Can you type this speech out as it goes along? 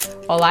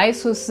Olá, eu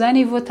sou a Susana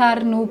e vou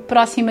estar no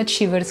próximo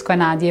Achievers com a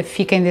Nádia.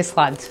 Fiquem desse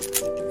lado.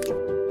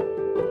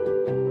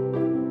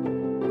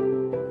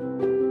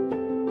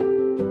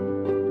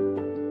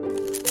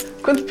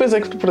 Quanto peso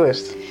é que tu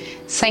perdeste?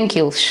 100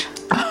 quilos.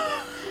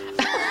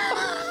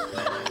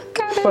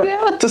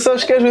 Tu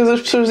sabes que às vezes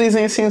as pessoas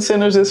dizem assim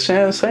cenas desses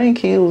géneros, 100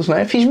 quilos, não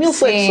é? Fiz 1000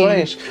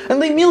 flexões,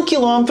 andei 1000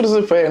 quilómetros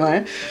a pé, não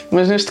é?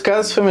 Mas neste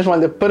caso foi mesmo,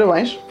 olha,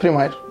 parabéns,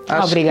 primeiro.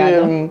 Acho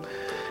Obrigada. Que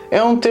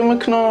é um tema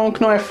que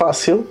não é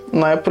fácil,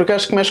 não é? Porque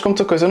acho que mexe com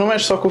muita coisa, não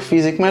mexe só com o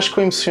físico, mexe com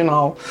o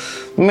emocional,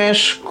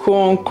 mexe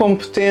com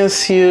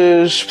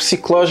competências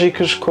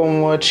psicológicas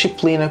como a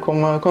disciplina,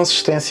 como a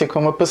consistência,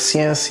 como a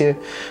paciência,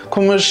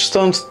 como a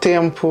gestão de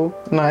tempo,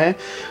 não é?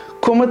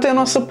 Como até a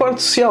nossa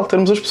parte social,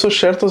 termos as pessoas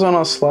certas ao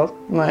nosso lado,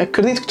 não é?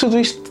 Acredito que tudo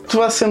isto te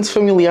vá sendo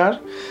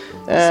familiar.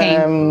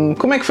 Sim.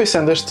 Como é que foi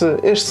sendo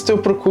este teu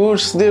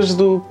percurso,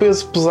 desde o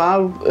peso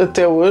pesado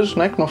até hoje,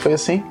 não é? Que não foi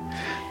assim,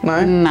 não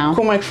é? Não.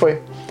 Como é que foi?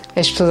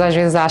 As pessoas às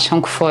vezes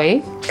acham que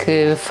foi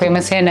uma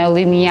cena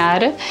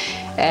linear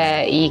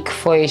e que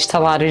foi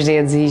estalar os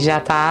dedos e já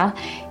está.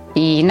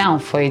 E não,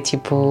 foi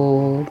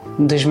tipo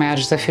um dos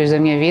maiores desafios da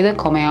minha vida,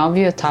 como é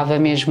óbvio. Eu estava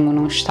mesmo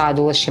num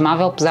estado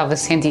lastimável, pesava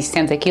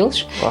 170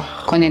 quilos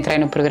quando entrei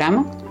no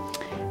programa.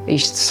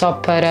 Isto só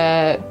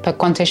para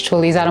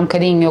contextualizar um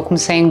bocadinho, eu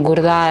comecei a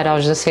engordar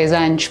aos 16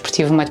 anos porque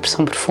tive uma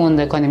depressão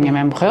profunda quando a minha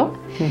mãe morreu.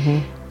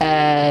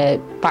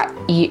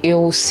 E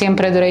eu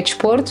sempre adorei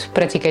desporto,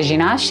 pratiquei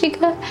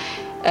ginástica.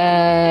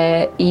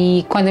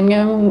 E quando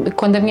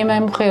a minha mãe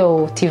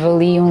morreu, tive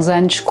ali uns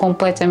anos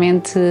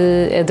completamente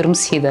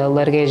adormecida.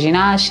 Larguei a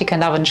ginástica,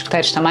 andava nos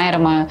escuteiros também, era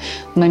uma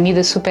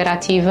vida super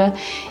ativa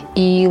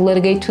e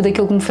larguei tudo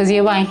aquilo que me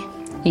fazia bem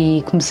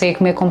e comecei a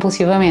comer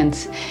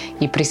compulsivamente,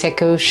 e por isso é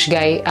que eu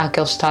cheguei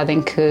àquele estado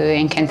em que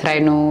entrei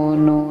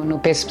no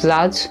peso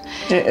pesado.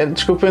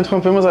 Desculpa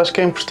interromper, mas acho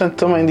que é importante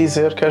também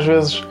dizer que às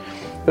vezes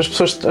as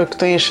pessoas que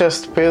têm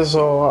excesso de peso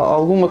ou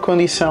alguma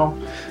condição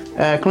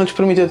que não lhes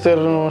permite ter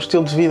um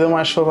estilo de vida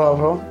mais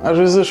saudável, às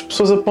vezes as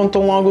pessoas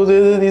apontam logo o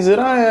dedo a dizer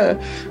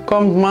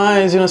come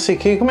demais e não sei o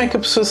quê. Como é que a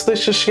pessoa se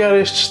deixa chegar a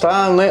este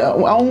estado, não é?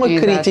 Há uma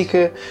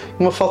crítica,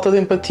 uma falta de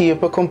empatia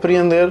para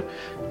compreender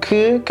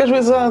que às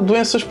vezes há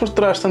doenças por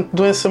trás, tanto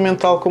doença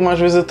mental como às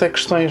vezes até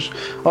questões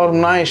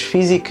hormonais,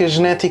 físicas,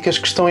 genéticas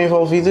que estão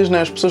envolvidas,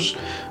 né? As pessoas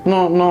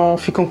não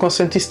ficam com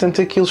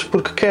 170 quilos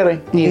porque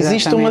querem. Exatamente.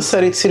 Existe uma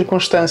série de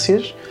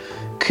circunstâncias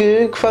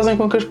que fazem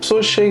com que as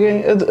pessoas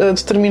cheguem a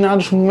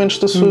determinados momentos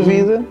da sua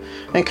vida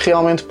em que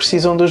realmente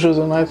precisam de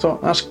ajuda, não é? Então,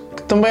 acho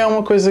que também é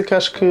uma coisa que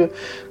acho que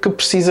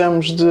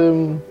precisamos de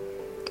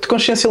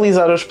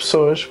consciencializar as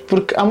pessoas,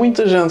 porque há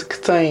muita gente que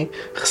tem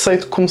receio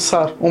de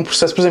começar um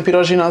processo, por exemplo, ir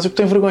ao ginásio,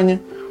 porque tem vergonha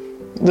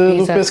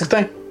do peso que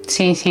tem.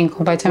 Sim,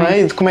 completamente. Não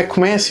é? E de como é que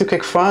começa e o que é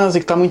que faz e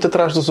que está muito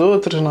atrás dos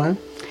outros, não é?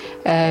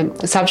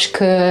 Sabes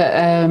que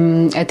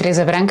a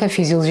Teresa Branca, a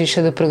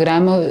fisiologista do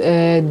programa,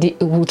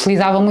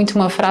 utilizava muito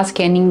uma frase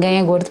que é: ninguém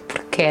é gordo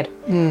porque quer.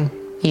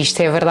 E isto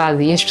é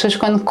verdade. E as pessoas,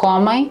 quando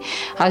comem,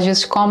 às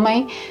vezes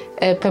comem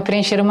para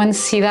preencher uma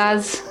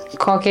necessidade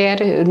qualquer.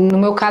 No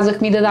meu caso, a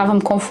comida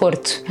dava-me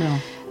conforto.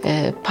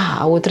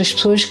 Há outras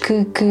pessoas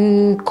que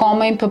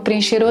comem para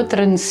preencher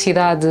outra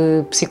necessidade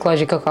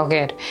psicológica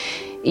qualquer.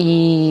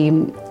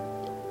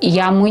 E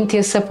há muito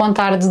esse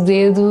apontar de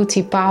dedo,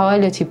 tipo,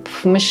 olha, tipo,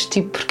 mas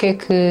tipo, porque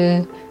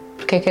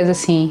é que és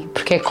assim?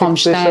 Porque é que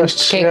comes tanto?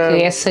 Porque é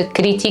que essa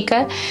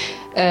crítica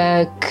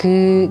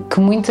que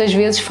muitas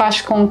vezes faz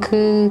com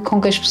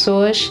que as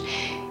pessoas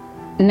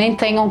nem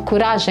tenham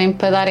coragem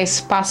para dar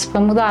esse passo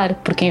para mudar,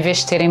 porque em vez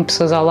de terem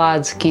pessoas ao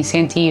lado que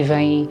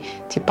incentivem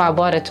e tipo,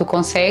 bora, tu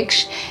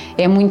consegues,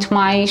 é muito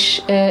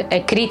mais a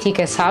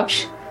crítica,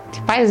 sabes?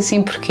 Tipo, és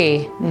assim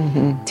porquê?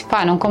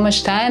 Tipo, não comas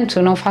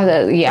tanto, não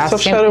faz. E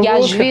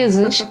às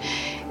vezes,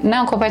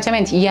 não,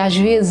 completamente. E às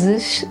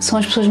vezes são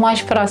as pessoas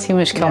mais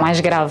próximas, que é o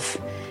mais grave.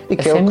 E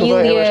que a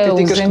família, as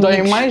críticas que doem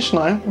amigos. Mais,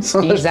 não é?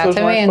 São as pessoas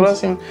mais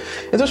próximas.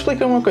 Então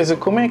explica-me uma coisa,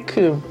 como é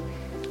que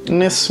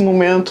nesse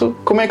momento,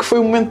 como é que foi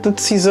o momento da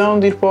decisão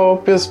de ir para o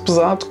peso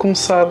pesado,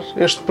 começar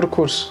este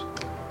percurso?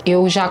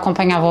 Eu já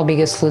acompanhava o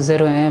Biggest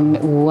Loser,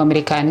 o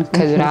americano,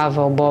 que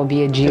adorava o Bob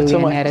e a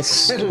Jillian, era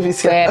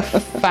super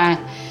fã,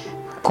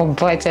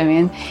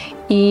 completamente.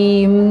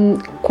 E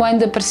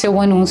quando apareceu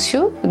o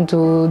anúncio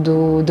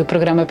do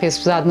programa Peso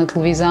Pesado na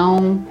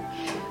televisão,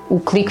 o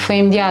clique foi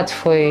imediato,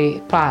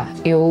 foi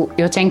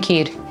eu tenho que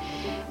ir.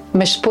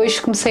 Mas depois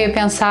comecei a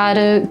pensar,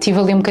 estive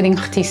ali um bocadinho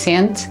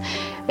reticente,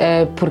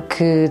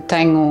 porque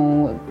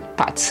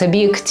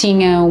sabia que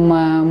tinha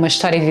uma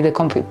história de vida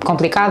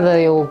complicada.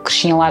 Eu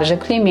cresci em lares de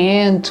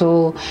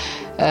acolhimento,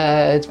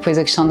 depois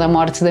a questão da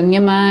morte da minha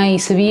mãe, e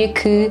sabia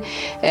que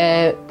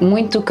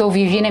muito do que eu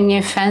vivi na minha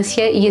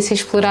infância ia ser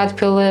explorado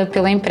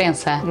pela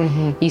imprensa.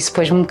 Isso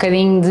pôs-me um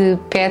bocadinho de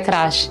pé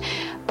atrás.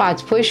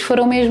 Depois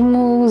foram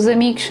mesmo os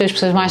amigos, as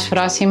pessoas mais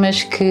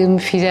próximas, que me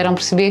fizeram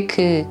perceber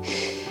que,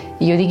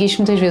 e eu digo isto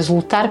muitas vezes,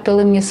 lutar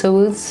pela minha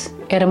saúde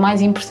era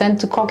mais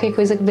importante do que qualquer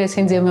coisa que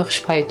pudessem dizer a meu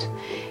respeito.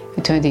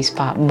 Então eu disse,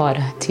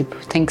 bora, tipo,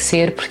 tem que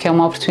ser, porque é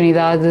uma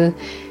oportunidade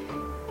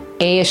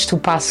é este o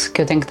passo que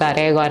eu tenho que dar,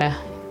 é agora,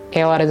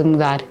 é hora de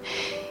mudar.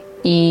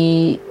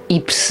 E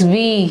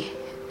percebi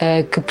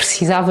que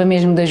precisava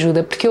mesmo de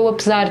ajuda, porque eu,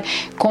 apesar,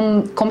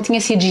 como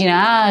tinha sido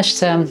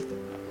ginasta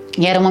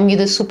e era uma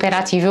miúda super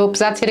ativa, eu,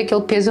 apesar de ter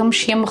aquele peso, eu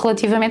mexia-me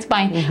relativamente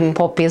bem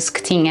para o peso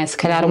que tinha. Se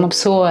calhar uma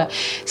pessoa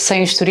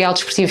sem o historial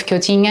desportivo que eu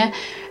tinha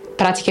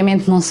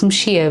praticamente não se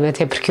mexia,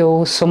 até porque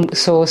eu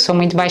sou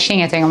muito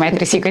baixinha, tenho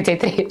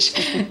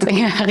 1,53m. Tenho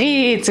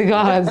Henriques,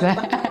 goza.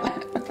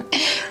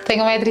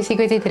 Tenho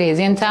 1,53m,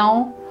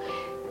 então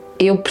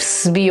eu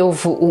percebi,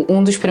 houve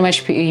um dos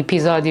primeiros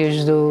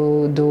episódios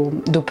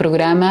do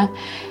programa,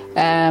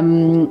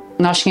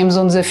 nós tínhamos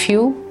um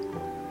desafio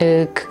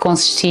que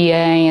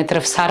consistia em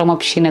atravessar uma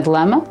piscina de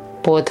lama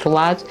para o outro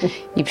lado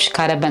e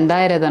pescar a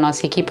bandeira da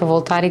nossa equipa,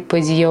 voltar, e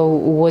depois ia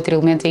o outro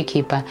elemento da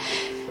equipa.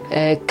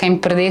 Quem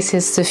perdesse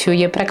esse desafio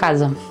ia para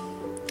casa,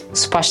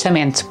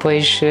 supostamente,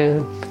 depois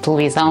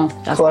televisão,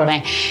 já claro.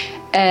 Sabem.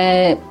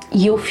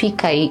 E eu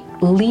fiquei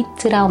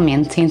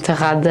literalmente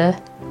enterrada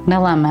na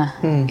lama.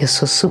 Eu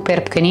sou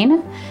super pequenina,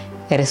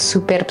 era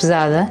super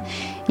pesada,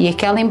 e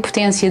aquela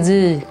impotência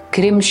de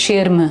querer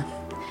mexer-me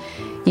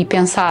e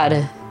pensar,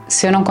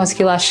 se eu não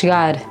conseguir lá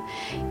chegar,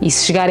 e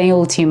se chegar em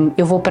último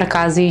eu vou para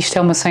casa e isto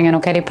é o meu sonho, eu não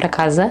quero ir para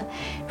casa,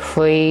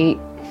 foi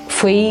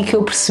aí que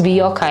eu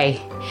percebi, ok,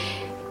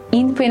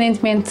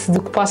 independentemente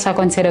do que possa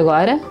acontecer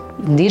agora,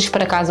 de ires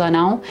para casa ou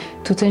não,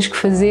 tu tens que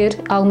fazer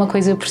alguma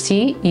coisa por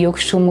ti. E eu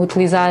costumo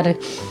utilizar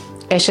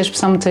esta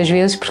expressão muitas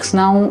vezes, porque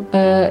senão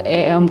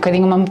é um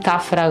bocadinho uma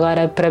metáfora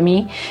agora para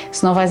mim,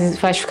 senão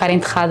vais ficar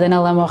enterrada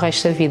na lama o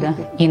resto da vida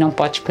e não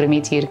podes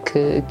permitir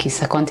que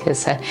isso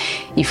aconteça.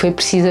 E foi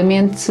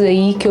precisamente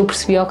aí que eu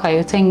percebi, ok,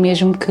 eu tenho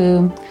mesmo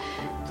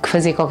que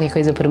fazer qualquer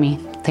coisa por mim,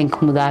 tenho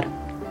que mudar,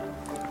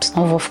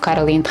 senão vou ficar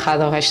ali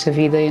enterrada o resto da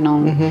vida e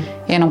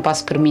eu não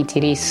posso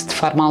permitir isso de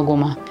forma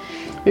alguma.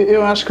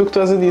 Eu acho que o que tu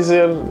estás a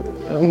dizer,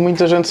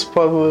 muita gente se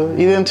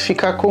pode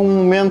identificar com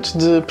um momento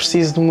de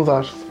preciso de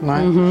mudar, não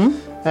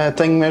é?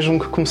 Tenho mesmo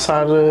que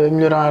começar a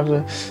melhorar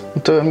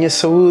a minha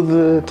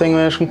saúde, tenho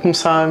mesmo que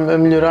começar a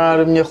melhorar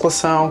a minha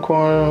relação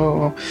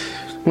com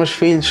os meus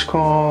filhos,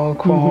 com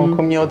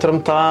a minha outra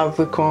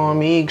metade, com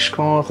amigos,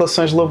 com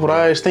relações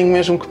laborais, tenho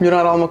mesmo que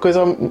melhorar alguma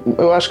coisa.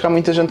 Eu acho que há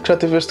muita gente que já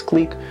teve este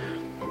clique.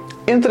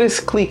 Entre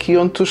esse clique e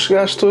onde tu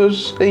chegaste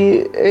hoje,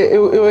 aí,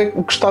 eu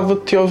gostava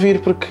de te ouvir,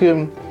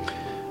 porque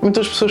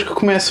muitas pessoas que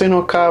começam e não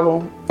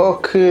acabam, ou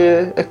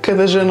que a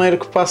cada janeiro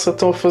que passa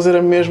estão a fazer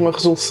a mesma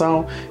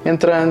resolução,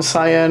 entre ano,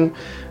 sai ano,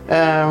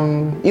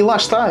 e lá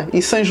está,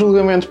 e sem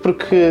julgamento,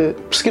 porque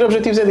perseguir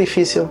objetivos é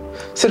difícil,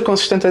 ser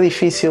consistente é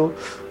difícil,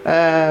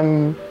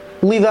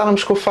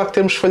 lidarmos com o facto de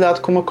termos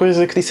falhado com uma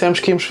coisa que dissemos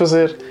que íamos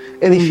fazer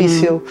é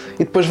difícil,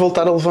 e depois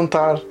voltar a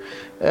levantar,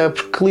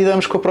 porque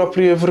lidamos com a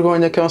própria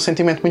vergonha, que é um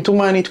sentimento muito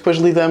humano, e depois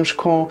lidamos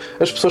com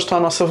as pessoas que estão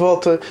à nossa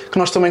volta, que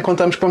nós também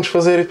contamos que vamos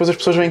fazer, e depois as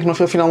pessoas veem que no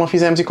final não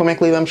fizemos, e como é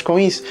que lidamos com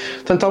isso.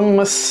 Portanto, há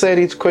uma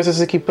série de coisas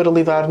aqui para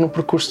lidar no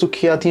percurso do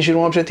que é atingir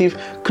um objetivo,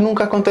 que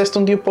nunca acontece de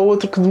um dia para o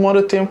outro, que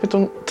demora tempo,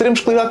 então teremos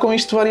que lidar com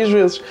isto várias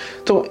vezes.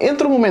 Então,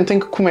 entre o momento em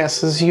que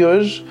começas e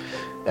hoje,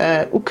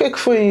 o que é que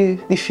foi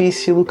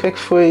difícil, o que é que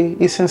foi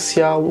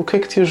essencial, o que é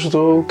que te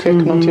ajudou, o que é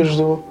que não te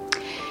ajudou?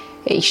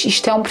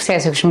 Isto é um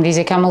processo, eu costumo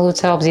dizer que é uma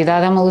luta, a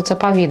obesidade é uma luta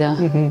para a vida.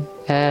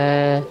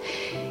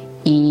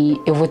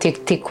 E eu vou ter que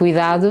ter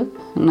cuidado,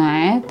 não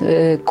é?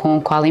 Com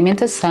a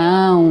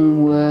alimentação,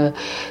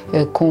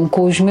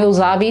 com os meus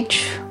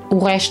hábitos o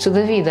resto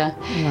da vida.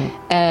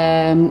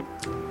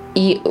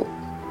 E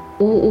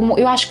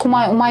eu acho que o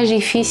mais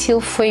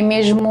difícil foi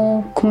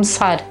mesmo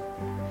começar.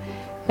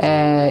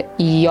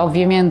 E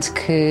obviamente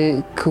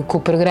que o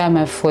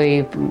programa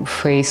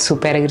foi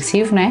super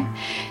agressivo, não é?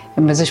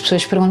 Mas as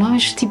pessoas perguntam,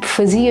 mas tipo,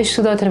 fazias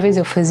tudo outra vez?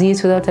 Eu fazia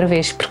tudo outra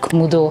vez, porque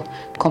mudou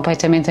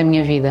completamente a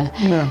minha vida.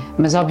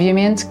 Mas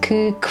obviamente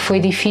que foi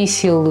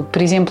difícil,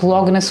 por exemplo,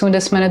 logo na segunda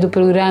semana do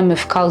programa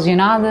ficar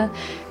lesionada,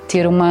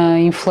 ter uma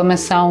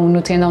inflamação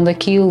no tendão da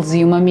Aquiles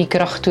e uma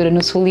micro-rotura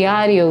no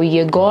solear, e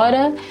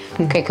agora,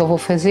 o que é que eu vou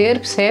fazer,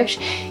 percebes?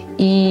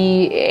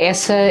 E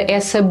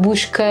essa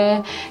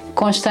busca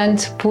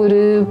constante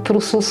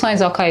por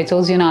soluções. Ok, estou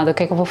lesionada, o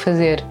que é que eu vou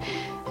fazer?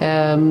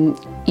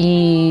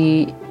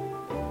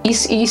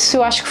 Isso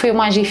eu acho que foi o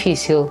mais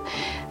difícil.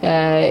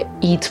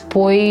 E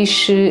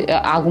depois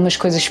algumas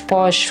coisas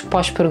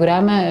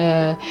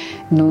pós-programa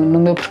no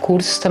meu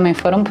percurso também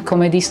foram, porque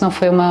como eu disse, não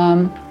foi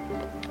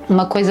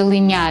uma coisa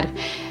linear.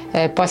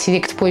 Posso dizer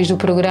que depois do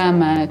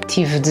programa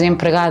estive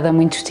desempregada há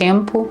muito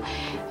tempo,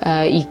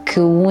 e que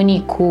o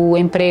único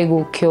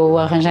emprego que eu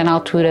arranjei na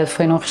altura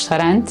foi num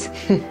restaurante.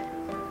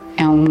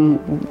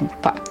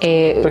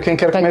 Para quem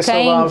quer comer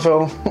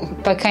saudável.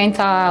 Para quem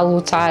está a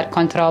lutar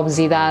contra a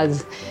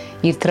obesidade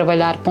ir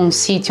trabalhar para um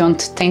sítio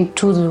onde tem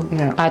tudo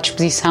à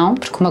disposição,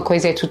 porque uma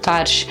coisa é tu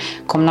estares,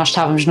 como nós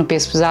estávamos no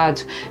peso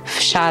pesado,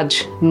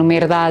 fechados numa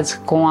herdade,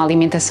 com a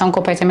alimentação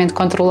completamente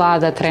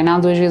controlada, a treinar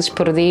 2 vezes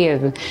por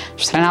dia,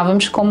 nós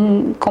treinávamos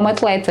como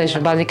atletas,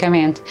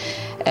 basicamente.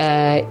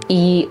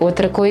 E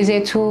outra coisa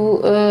é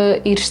tu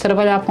ires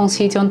trabalhar para um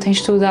sítio onde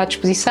tens tudo à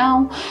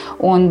disposição,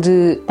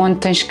 onde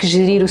tens que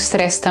gerir o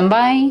stress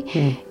também,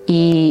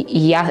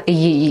 e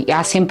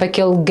há sempre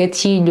aquele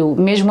gatilho,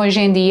 mesmo hoje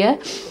em dia,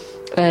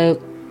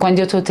 quando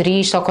eu estou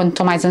triste ou quando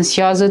estou mais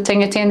ansiosa,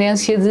 tenho a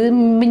tendência de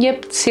me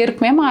apetecer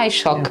comer mais,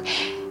 só que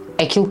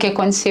aquilo que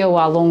aconteceu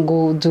ao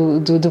longo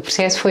do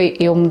processo foi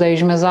eu mudei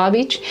os meus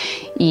hábitos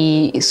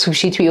e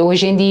substituí.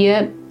 Hoje em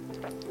dia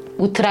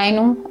o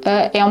treino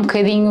é um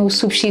bocadinho o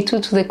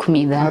substituto da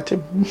comida.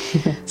 Ótimo.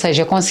 Ou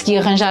seja, eu consegui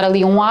arranjar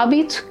ali um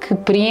hábito que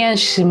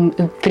preenche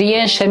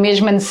a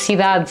mesma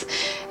necessidade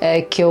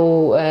que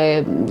eu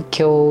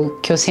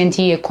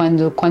sentia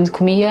quando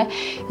comia,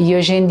 e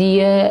hoje em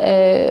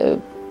dia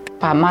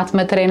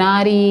mato-me a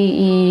treinar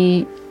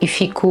e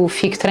fico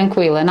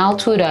tranquila. Na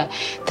altura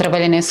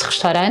trabalhei nesse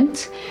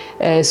restaurante,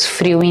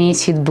 sofri o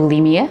início de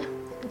bulimia.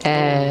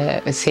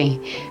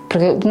 Sim,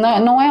 porque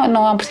não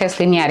é um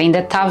processo linear, ainda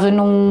estava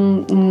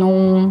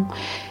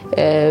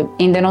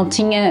ainda não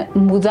tinha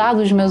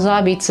mudado os meus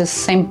hábitos a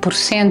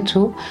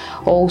 100%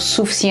 ou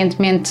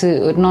suficientemente,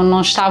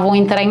 não estavam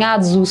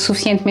entranhados o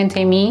suficientemente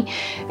em mim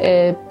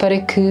para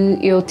que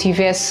eu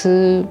tivesse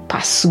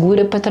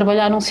segura para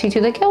trabalhar num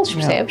sítio daqueles,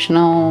 percebes?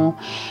 Não,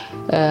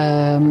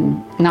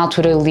 na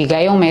altura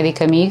liguei a um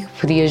médico amigo,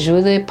 pedi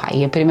ajuda,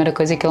 e a primeira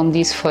coisa que ele me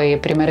disse foi: a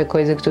primeira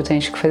coisa que tu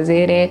tens que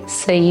fazer é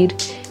sair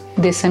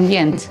desse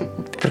ambiente,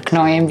 porque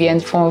não é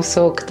ambiente para uma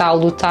pessoa que está a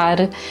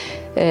lutar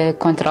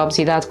contra a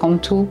obesidade como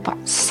tu.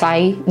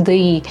 Sai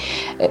daí.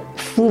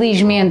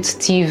 Felizmente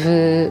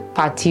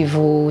tive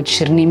o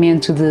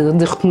discernimento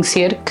de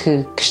reconhecer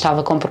que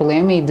estava com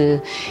problema e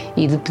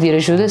de pedir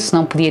ajuda,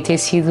 senão podia ter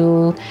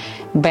sido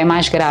bem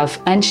mais grave.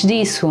 Antes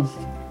disso,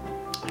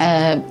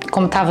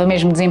 como estava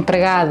mesmo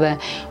desempregada,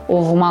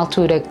 houve uma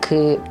altura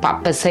que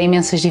passei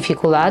imensas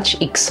dificuldades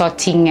e que só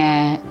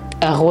tinha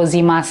arroz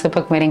e massa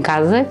para comer em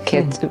casa, que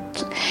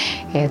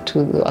é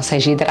tudo, ou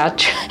seja,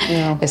 hidratos.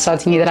 Eu só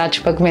tinha hidratos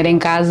para comer em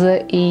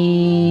casa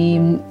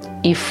e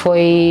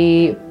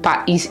foi,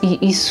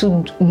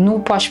 isso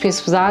no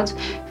pós-peso pesado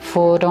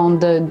foram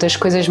das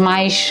coisas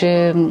mais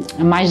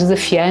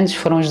desafiantes,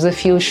 foram os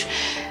desafios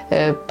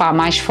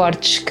mais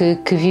fortes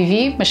que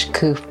vivi, mas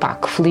que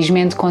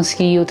felizmente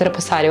consegui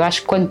ultrapassar. Eu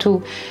acho que quando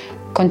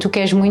tu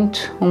queres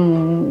muito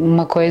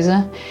uma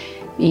coisa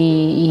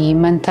e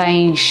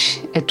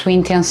mantens a tua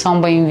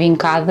intenção bem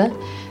vincada,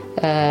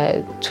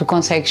 tu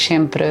consegues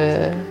sempre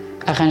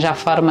arranjar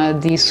forma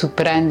de ir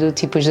superando os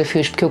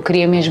desafios, porque eu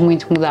queria mesmo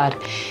muito mudar.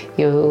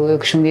 Eu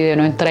costumo dizer, eu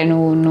não entrei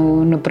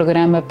no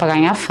programa para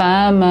ganhar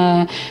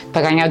fama,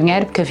 para ganhar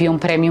dinheiro, porque havia um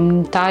prémio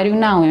monetário.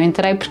 Não, eu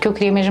entrei porque eu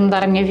queria mesmo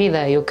mudar a minha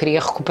vida, eu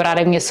queria recuperar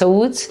a minha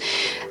saúde,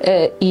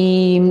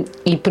 e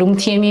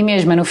prometi a mim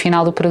mesma no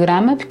final do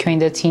programa, porque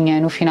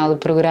eu no final do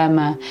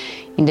programa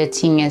ainda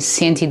tinha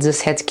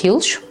 117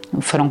 quilos,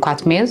 foram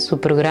 4 meses o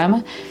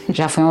programa,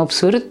 já foi um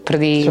absurdo,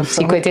 perdi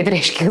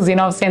 53,9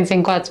 kg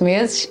em 4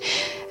 meses,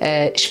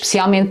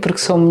 especialmente porque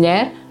sou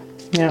mulher.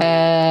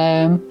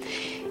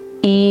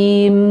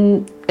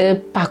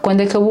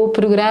 Quando acabou o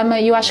programa,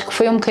 eu acho que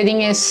foi um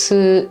bocadinho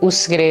esse o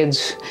segredo.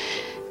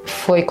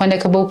 Foi quando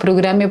acabou o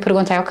programa, eu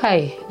perguntei: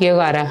 ok, e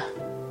agora?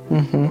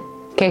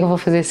 O que é que eu vou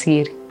fazer a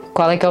seguir?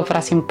 Qual é que é o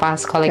próximo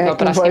passo? Qual é que é o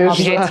próximo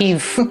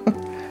objetivo?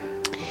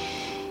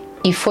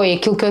 E foi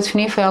aquilo que eu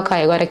defini, foi: ok,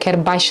 agora quero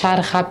baixar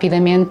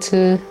rapidamente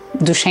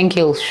dos 100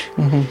 quilos.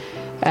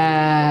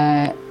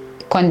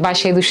 Quando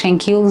baixei dos 100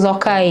 quilos,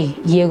 ok,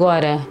 e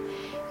agora?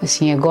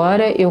 Assim,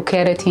 agora eu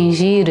quero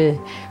atingir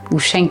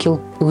os 100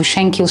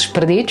 quilos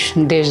perdidos,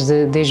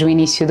 desde o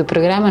início do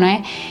programa, não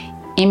é?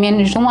 Em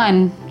menos de um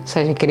ano. Ou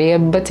seja, queria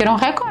bater um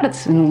recorde,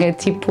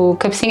 tipo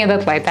cabecinha de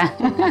atleta.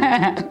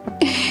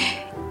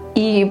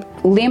 E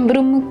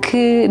lembro-me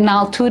que na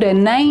altura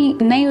nem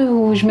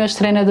os meus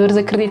treinadores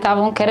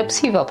acreditavam que era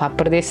possível.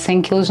 Perder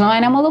 100 quilos não é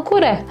uma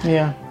loucura.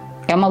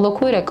 É uma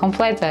loucura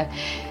completa.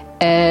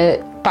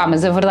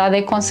 Mas a verdade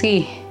é que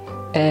consegui.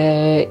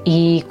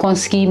 E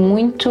consegui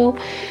muito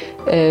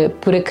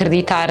por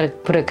acreditar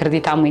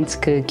muito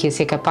que ia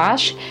ser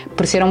capaz,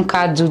 por ser um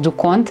bocado do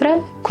contra.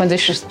 Quando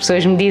as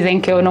pessoas me dizem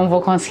que eu não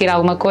vou conseguir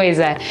alguma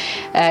coisa,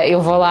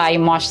 eu vou lá e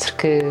mostro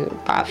que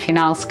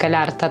afinal se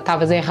calhar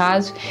estavas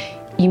errado.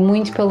 E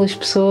muito pelas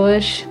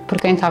pessoas por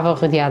quem estava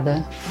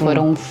rodeada,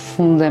 foram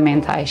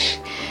fundamentais.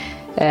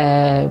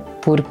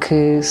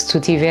 Porque se tu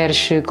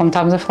tiveres, como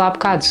estávamos a falar há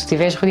bocado, se tu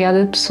estiveres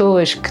rodeada de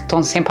pessoas que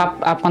estão sempre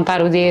a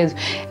apontar o dedo,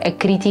 a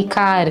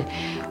criticar,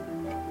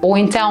 ou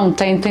então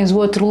tens o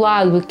outro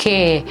lado,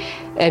 que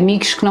é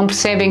amigos que não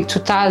percebem que tu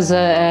estás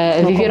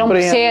a viver um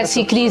processo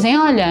e que dizem: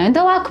 olha,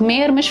 anda lá a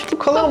comer, mas por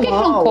que não comes?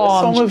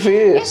 É só uma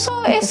vez.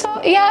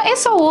 É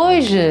só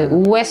hoje.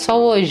 O é só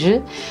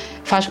hoje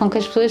faz com que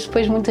as pessoas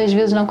depois muitas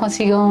vezes não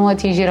consigam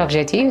atingir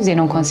objetivos e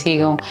não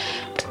consigam.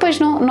 depois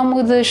não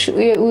mudas,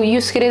 e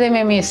o segredo é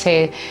mesmo esse,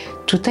 é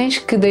tu tens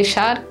que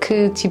deixar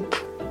que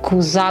tipo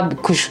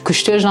que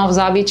os teus novos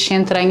hábitos se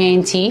entranhem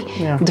em ti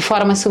de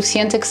forma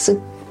suficiente a que se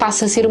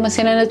passa a ser uma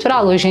cena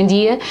natural. Hoje em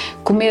dia,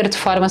 comer de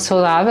forma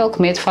saudável,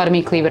 comer de forma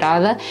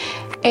equilibrada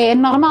é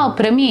normal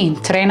para mim.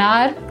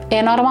 Treinar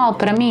é normal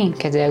para mim.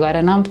 Quer dizer,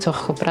 agora não, porque estou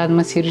recuperada de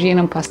uma cirurgia,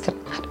 não posso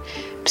treinar.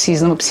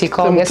 Preciso de uma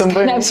psicóloga,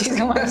 preciso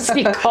de uma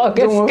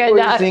psicóloga, se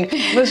calhar.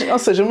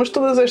 Mas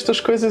todas estas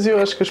coisas, eu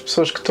acho que as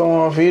pessoas que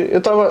estão a ouvir, eu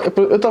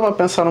estava a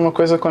pensar numa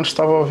coisa quando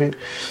estava a ouvir.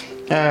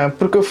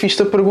 Porque eu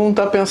fiz-te a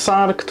pergunta a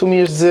pensar que tu me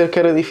ias dizer que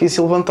era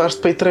difícil levantar-te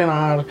para ir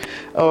treinar,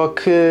 ou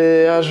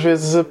que às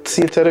vezes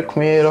apetecia ter a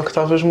comer, ou que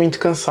estavas muito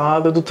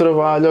cansada do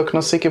trabalho, ou que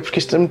não sei o quê, porque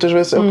isto muitas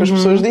vezes é o que as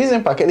pessoas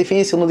dizem, pá, que é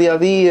difícil no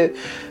dia-a-dia,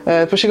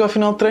 depois chega ao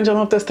final do treino já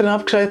não apetece treinar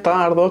porque já é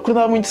tarde, ou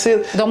acordar muito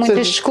cedo. Dão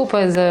muitas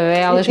desculpas a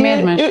elas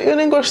mesmas. Eu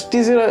nem gosto de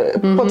dizer,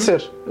 pode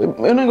ser,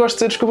 eu nem gosto de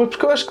dizer desculpas,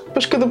 porque eu acho que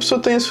depois cada pessoa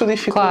tem a sua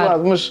dificuldade,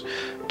 claro. Mas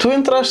tu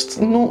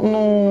entraste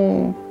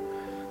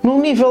num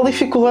nível de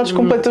dificuldades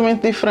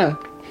completamente diferente.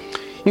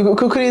 E o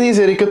que eu queria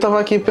dizer e que eu estava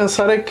aqui a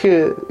pensar é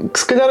que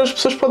se calhar as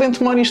pessoas podem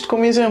tomar isto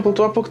como exemplo.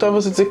 Tu há pouco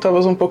estavas a dizer que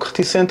estavas um pouco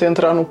reticente a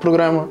entrar no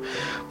programa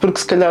porque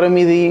se calhar a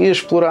mídia ia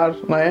explorar,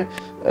 não é?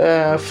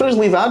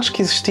 Fragilidades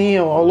que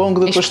existiam ao longo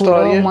da tua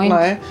história, muito. Não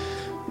é?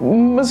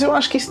 Mas eu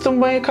acho que isso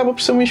também acaba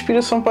por ser uma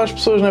inspiração para as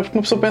pessoas, não é? Porque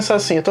uma pessoa pensa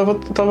assim, eu estava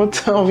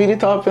a ouvir e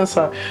estava a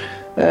pensar,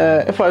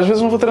 às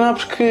vezes não vou treinar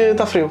porque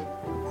está frio.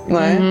 Não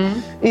é?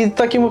 E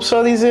está aqui uma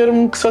pessoa a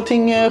dizer-me que só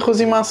tinha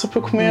arroz e massa para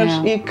comer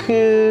e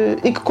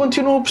que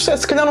continua o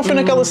processo. Se calhar não foi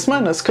naquela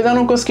semana, se calhar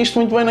não conseguiste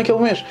muito bem naquele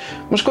mês,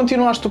 mas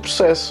continuaste o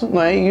processo,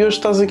 não é? E hoje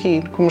estás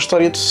aqui com uma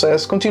história de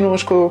sucesso,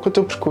 continuas com o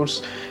teu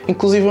percurso.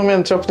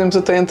 Inclusivamente já podemos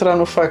até entrar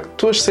no facto de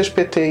tu hoje seres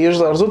PT e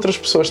ajudar as outras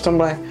pessoas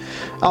também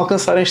a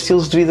alcançarem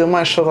estilos de vida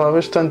mais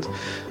saudáveis. Portanto,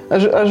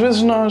 às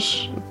vezes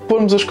nós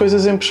pormos as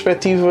coisas em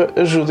perspectiva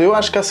ajuda. Eu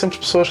acho que há sempre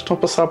pessoas que estão a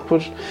passar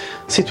por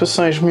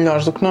situações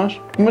melhores do que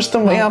nós, mas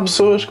também há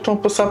pessoas que estão a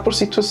passar por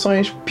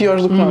situações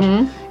piores do que nós.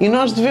 E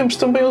nós devemos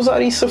também usar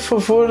isso a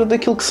favor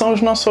daquilo que são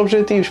os nossos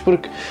objetivos,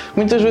 porque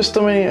muitas vezes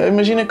também,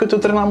 imagina que eu estou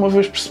a treinar uma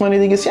vez por semana e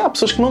digo assim, há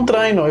pessoas que não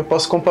treinam, eu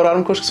posso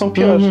comparar-me com os que são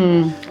piores.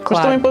 Mas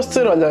também posso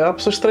dizer, olha, há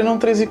pessoas que treinam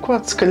 3 e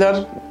 4, se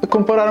calhar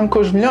comparar-me com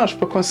os melhores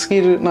para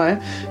conseguir, não é?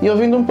 E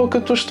ouvindo um pouco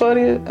a tua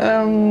história,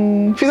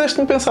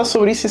 fizeste-me pensar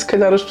sobre isso e se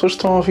calhar as pessoas que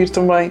estão a ouvir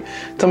também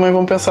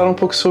vão pensar um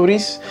pouco sobre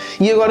isso.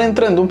 E agora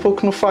entrando um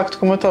pouco no facto,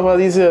 como eu estava a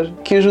dizer,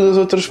 que ajudas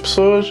outras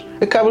pessoas,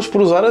 acabas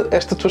por usar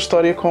esta tua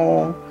história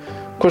com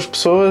as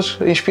pessoas,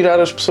 inspirar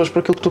as pessoas por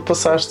aquilo que tu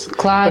passaste.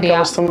 Claro,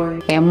 também.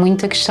 É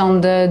muita questão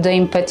da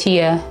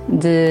empatia,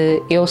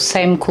 de eu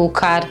sei me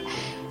colocar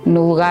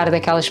no lugar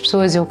daquelas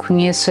pessoas. Eu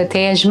conheço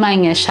até as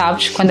manhas,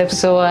 sabes? Quando a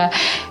pessoa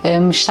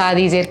me está a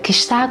dizer que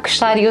está a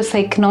custar e eu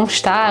sei que não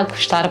está a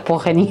custar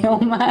porra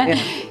nenhuma.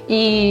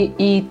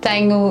 E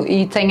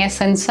tenho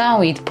essa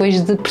noção, e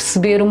depois de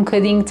perceber um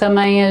bocadinho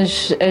também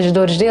as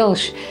dores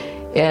deles.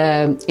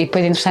 E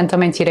depois, entretanto,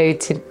 também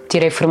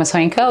tirei formação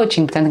em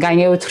coaching, portanto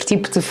ganhei outro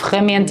tipo de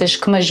ferramentas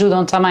que me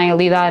ajudam também a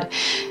lidar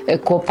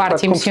com a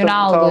parte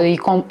emocional e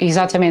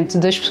exatamente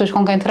das pessoas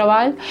com quem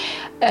trabalho.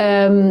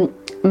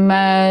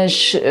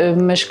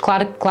 Mas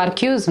claro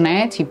que uso,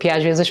 né? Tipo, e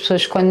às vezes as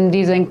pessoas quando me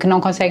dizem que não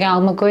conseguem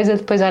alguma coisa,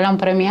 depois olham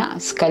para mim,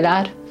 se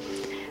calhar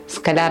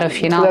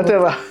afinal,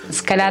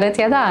 se calhar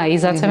até dá,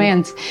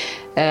 exatamente.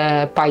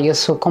 Eu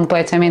sou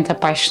completamente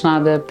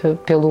apaixonada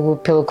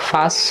pelo que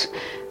faço,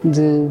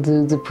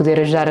 de poder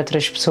ajudar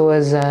outras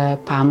pessoas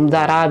a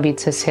mudar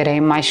hábitos, a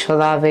serem mais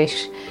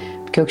saudáveis,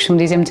 porque eu costumo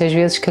dizer muitas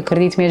vezes que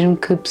acredito mesmo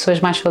que pessoas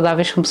mais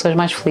saudáveis são pessoas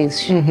mais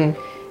felizes.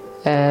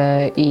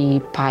 É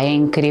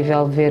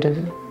incrível ver,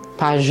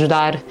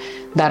 ajudar,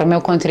 dar o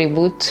meu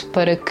contributo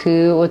para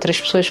que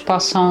outras pessoas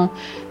possam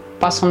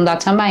mudar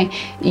também.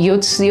 E eu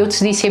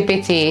decidi ser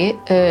PT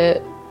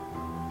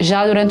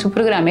já durante o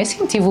programa. Eu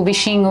sempre tive o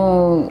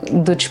bichinho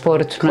do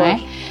desporto, claro. Não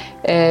é?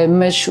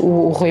 Mas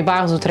o Rui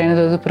Barros, o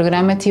treinador do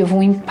programa, teve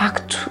um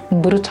impacto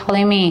brutal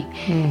em mim.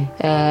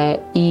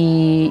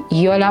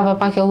 E olhava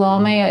para aquele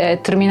homem, a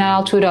determinada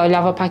altura,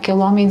 olhava para aquele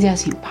homem e dizia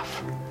assim,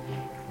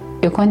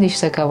 eu quando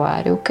isto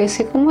acabar, eu quero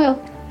ser como ele.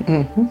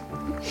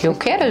 Eu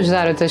quero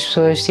ajudar outras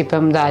pessoas a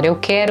mudar. Eu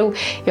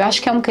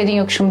acho que é um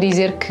bocadinho, eu costumo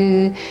dizer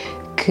que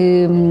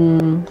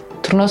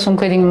tornou-se um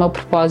bocadinho o meu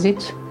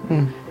propósito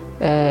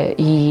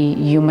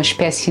e uma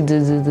espécie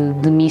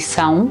de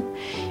missão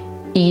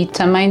e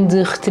também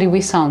de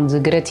retribuição, de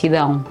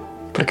gratidão,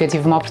 porque eu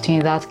tive uma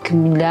oportunidade que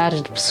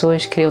milhares de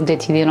pessoas queriam ter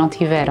tido e não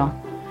tiveram.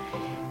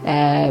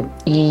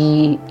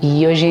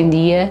 E hoje em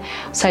dia,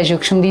 ou seja, eu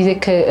costumo dizer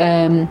que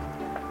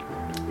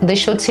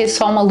deixou de ser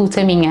só uma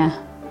luta minha,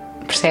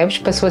 percebes?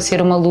 Passou a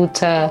ser uma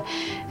luta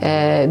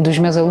dos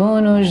meus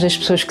alunos, das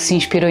pessoas que se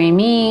inspiram em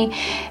mim.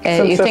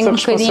 Eu tenho um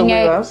bocadinho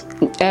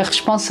a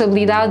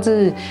responsabilidade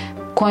de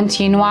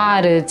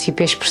continuar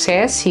este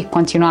processo e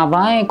continuar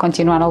bem,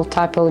 continuar a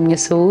lutar pela minha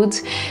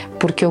saúde,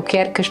 porque eu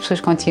quero que as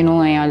pessoas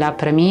continuem a olhar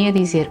para mim e a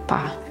dizer,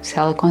 se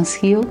ela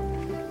conseguiu,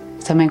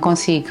 também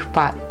consigo,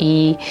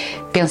 e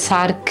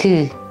pensar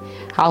que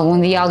algum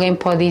dia alguém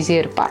pode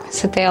dizer, pá,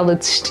 se até ela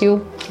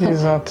desistiu,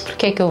 exato,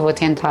 porque é que eu vou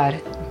tentar?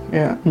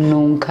 Yeah.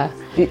 Nunca.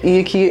 E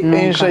aqui,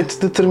 em jeito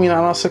de terminar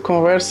a nossa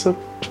conversa,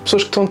 as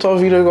pessoas que estão-te a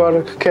ouvir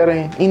agora, que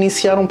querem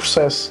iniciar um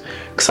processo,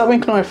 que sabem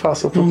que não é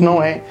fácil, porque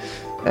não é,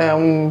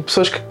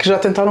 pessoas que já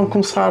tentaram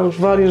começar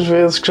várias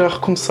vezes, que já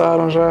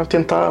recomeçaram, já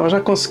tentaram, já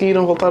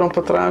conseguiram, voltaram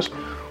para trás,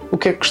 o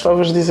que é que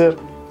gostavas de dizer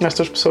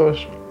nestas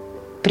pessoas?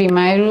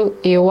 Primeiro,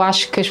 eu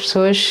acho que as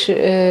pessoas,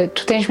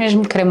 tu tens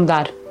mesmo que querer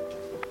mudar.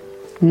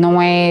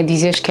 Não é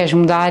dizeres que queres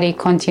mudar e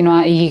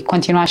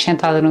continuar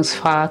sentada no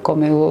sofá,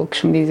 como eu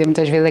costumo dizer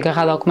muitas vezes,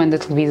 agarrada ao comando da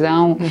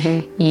televisão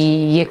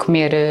e a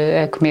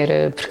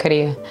comer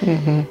porcaria.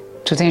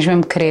 Tu tens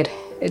mesmo que querer.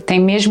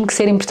 Tem mesmo que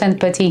ser importante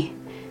para ti.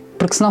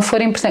 Porque se não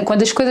for importante,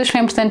 quando as coisas são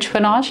importantes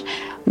para nós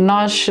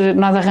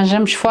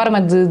arranjamos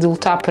forma de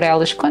lutar por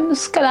elas. Quando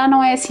se calhar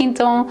não é assim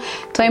tão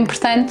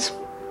importante.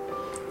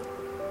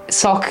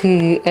 Só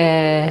que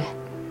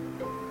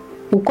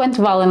o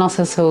quanto vale a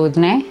nossa saúde,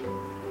 não é?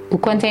 O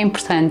quanto é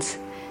importante.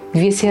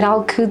 Devia ser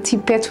algo que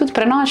tipo, é tudo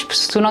para nós, porque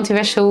se tu não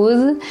tiveres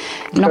saúde,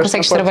 não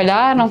consegues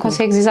trabalhar, não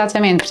consegues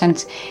exatamente.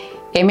 Portanto,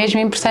 é mesmo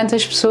importante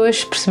as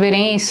pessoas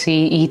perceberem isso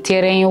e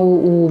terem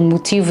o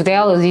motivo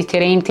delas e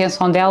terem a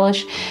intenção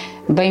delas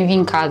bem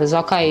vincadas.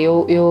 Ok,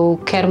 eu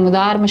quero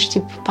mudar, mas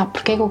tipo, pá,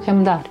 porquê é que eu quero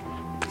mudar?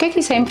 Porquê é que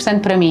isso é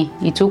importante para mim?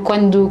 E tu,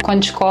 quando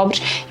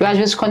descobres, eu às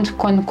vezes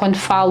quando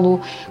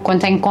falo, quando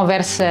tenho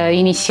conversa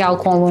inicial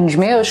com alunos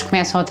meus que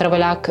começam a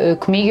trabalhar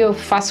comigo, eu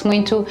faço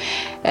muito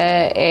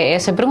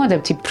essa pergunta,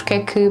 tipo, porquê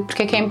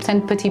é que é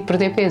importante para ti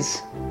perder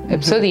peso? A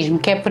pessoa diz-me,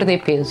 quer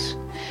perder peso.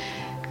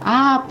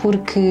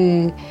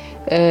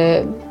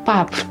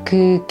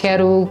 Porque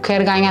quero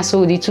ganhar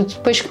saúde, e tu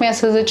depois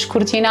começas a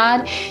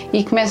descortinar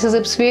e começas a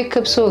perceber que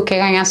a pessoa quer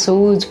ganhar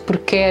saúde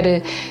porque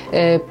quer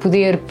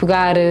poder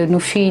pegar no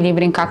filho e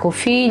brincar com o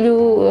filho,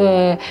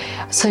 ou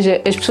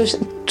seja, as pessoas,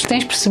 tu tens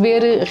de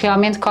perceber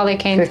realmente qual é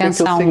que é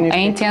a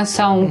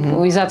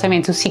intenção,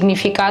 exatamente, o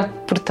significado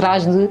por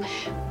trás de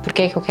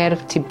porque é que eu quero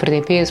tipo,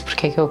 perder peso,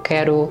 porque é que eu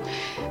quero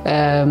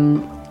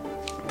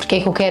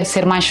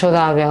ser mais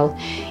saudável,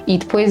 e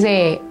depois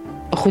é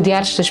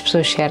rodear-te das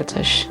pessoas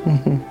certas.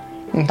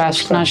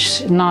 Acho que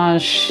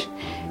nós,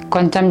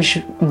 quando estamos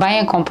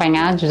bem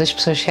acompanhados das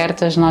pessoas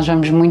certas, nós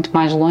vamos muito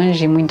mais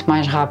longe e muito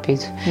mais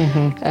rápido.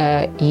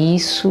 E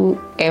isso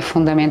é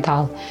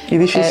fundamental. E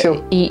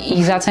difícil.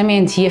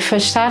 Exatamente. E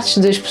afastar-te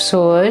das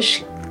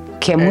pessoas,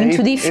 que é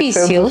muito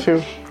difícil.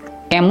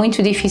 É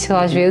muito difícil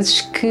às vezes,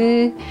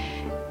 que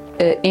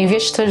em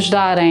vez de te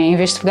ajudarem, em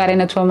vez de pegarem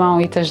na tua mão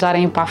e te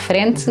ajudarem para a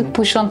frente,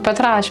 puxam-te para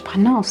trás. Pá,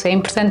 não, se é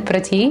importante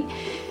para ti,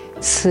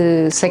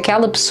 se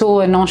aquela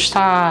pessoa não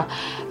está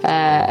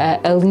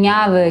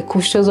alinhada com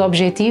os teus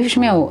objetivos,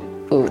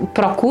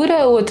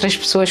 procura outras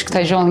pessoas que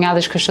estejam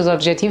alinhadas com os teus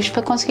objetivos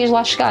para conseguires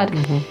lá chegar.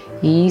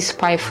 E isso,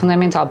 pá, é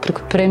fundamental,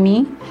 porque para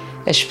mim,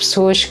 as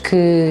pessoas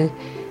que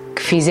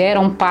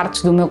fizeram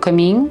parte do meu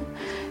caminho,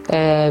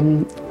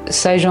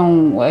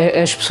 sejam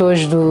as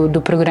pessoas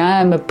do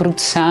programa,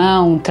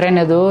 produção,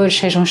 treinadores,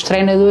 sejam os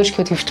treinadores que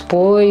eu tive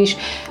depois,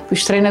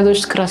 os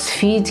treinadores de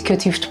crossfit que eu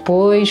tive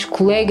depois,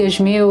 colegas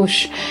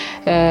meus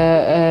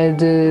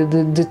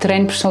de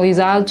treino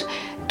personalizado,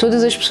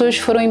 todas as pessoas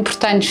foram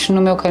importantes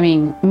no meu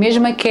caminho,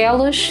 mesmo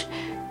aquelas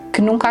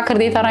que nunca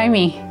acreditaram em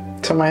mim.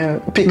 Também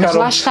picaram. Mas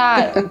lá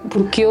está,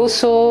 porque eu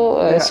sou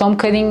um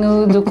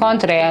bocadinho do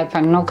contra,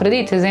 não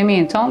acreditas em mim,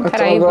 então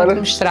espera aí, vou-te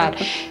mostrar.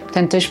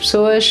 Portanto, as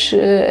pessoas,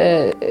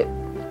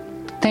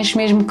 tens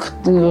mesmo que,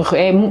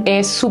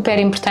 é super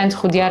importante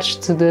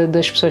rodear-te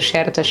das pessoas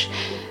certas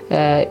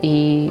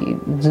e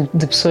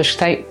de pessoas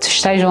que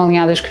estejam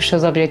alinhadas com os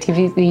teus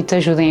objetivos e te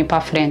ajudem a ir para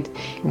a frente.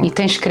 E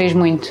tens que querer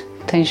muito,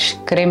 tens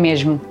que querer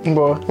mesmo.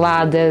 Boa.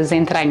 Lá das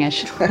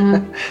entranhas.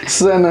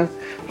 Susana,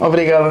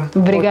 obrigada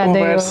pela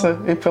conversa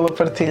e pela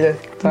partilha.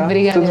 Tá?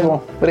 Obrigada. Tudo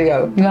bom.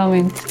 Obrigado.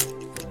 Igualmente.